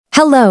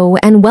Hello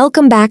and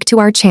welcome back to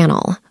our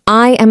channel.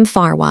 I am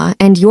Farwa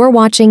and you're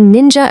watching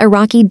Ninja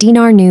Iraqi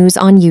Dinar News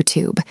on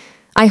YouTube.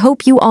 I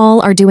hope you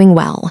all are doing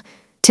well.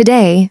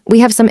 Today, we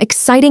have some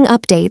exciting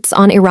updates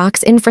on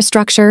Iraq's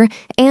infrastructure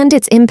and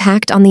its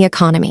impact on the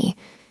economy.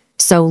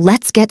 So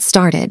let's get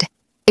started.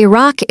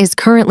 Iraq is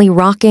currently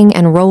rocking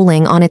and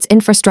rolling on its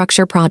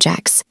infrastructure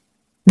projects.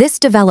 This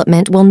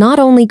development will not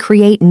only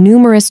create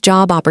numerous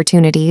job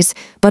opportunities,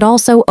 but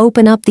also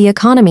open up the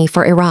economy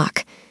for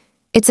Iraq.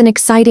 It's an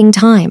exciting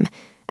time,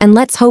 and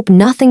let's hope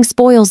nothing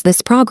spoils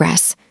this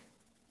progress.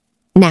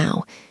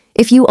 Now,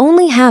 if you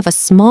only have a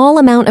small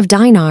amount of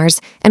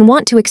dinars and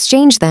want to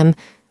exchange them,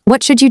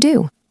 what should you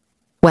do?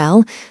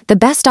 Well, the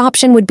best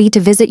option would be to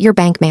visit your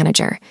bank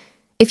manager.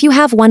 If you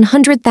have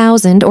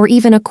 100,000 or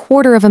even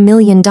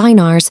 250,000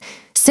 dinars,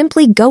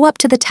 simply go up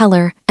to the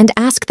teller and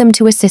ask them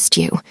to assist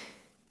you.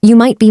 You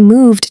might be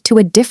moved to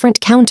a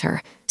different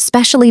counter,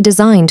 specially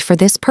designed for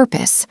this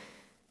purpose.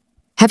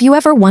 Have you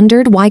ever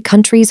wondered why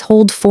countries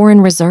hold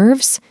foreign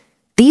reserves?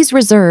 These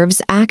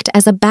reserves act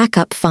as a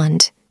backup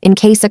fund in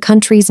case a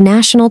country's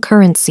national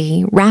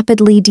currency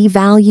rapidly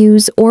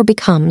devalues or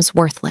becomes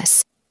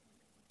worthless.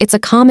 It's a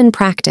common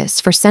practice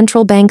for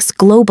central banks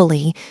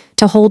globally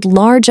to hold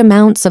large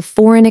amounts of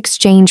foreign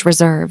exchange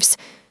reserves,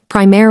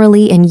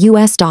 primarily in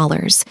US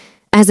dollars,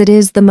 as it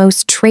is the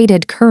most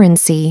traded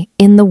currency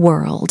in the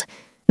world.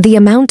 The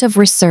amount of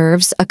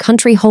reserves a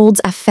country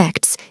holds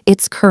affects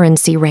its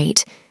currency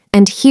rate.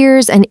 And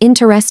here's an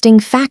interesting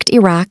fact: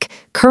 Iraq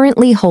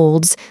currently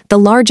holds the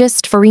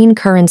largest foreign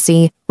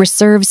currency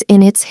reserves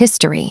in its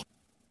history.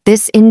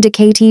 This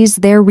indicates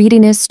their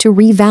readiness to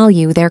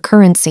revalue their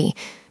currency,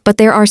 but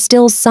there are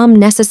still some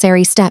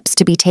necessary steps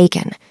to be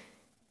taken.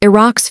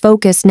 Iraq's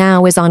focus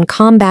now is on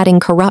combating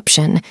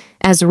corruption,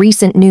 as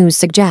recent news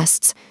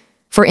suggests.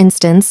 For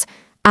instance,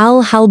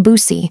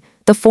 al-Halbusi,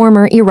 the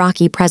former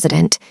Iraqi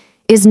president,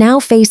 is now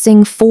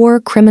facing 4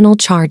 criminal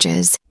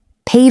charges,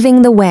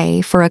 paving the way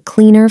for a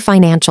cleaner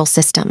financial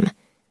system.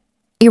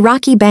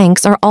 Iraqi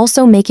banks are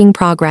also making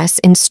progress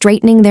in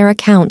straightening their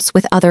accounts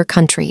with other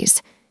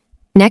countries.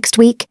 Next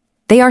week,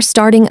 they are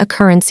starting a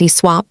currency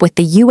swap with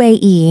the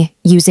UAE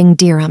using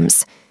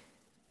dirhams.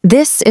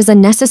 This is a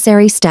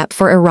necessary step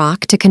for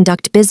Iraq to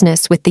conduct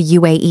business with the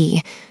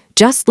UAE,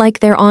 just like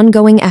their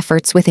ongoing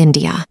efforts with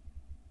India.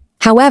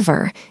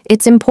 However,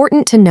 it's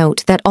important to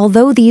note that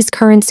although these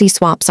currency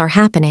swaps are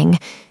happening,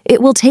 it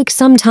will take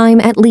some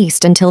time, at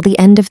least until the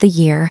end of the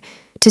year,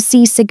 to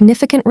see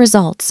significant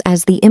results,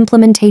 as the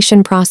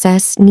implementation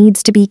process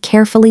needs to be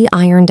carefully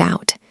ironed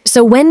out.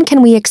 So when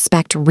can we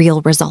expect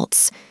real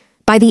results?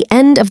 By the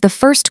end of the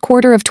first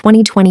quarter of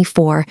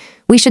 2024,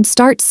 we should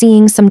start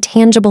seeing some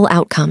tangible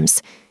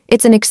outcomes.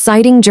 It's an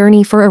exciting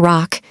journey for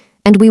Iraq,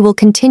 and we will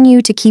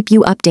continue to keep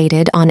you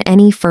updated on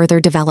any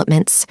further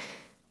developments.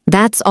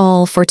 That's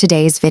all for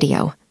today's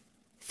video.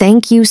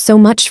 Thank you so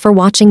much for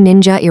watching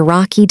Ninja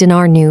Iraqi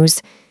Dinar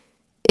News.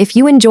 If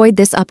you enjoyed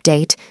this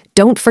update,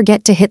 don't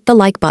forget to hit the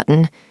like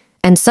button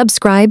and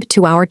subscribe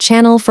to our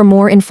channel for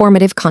more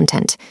informative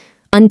content.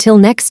 Until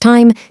next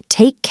time,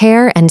 take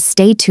care and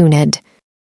stay tuned.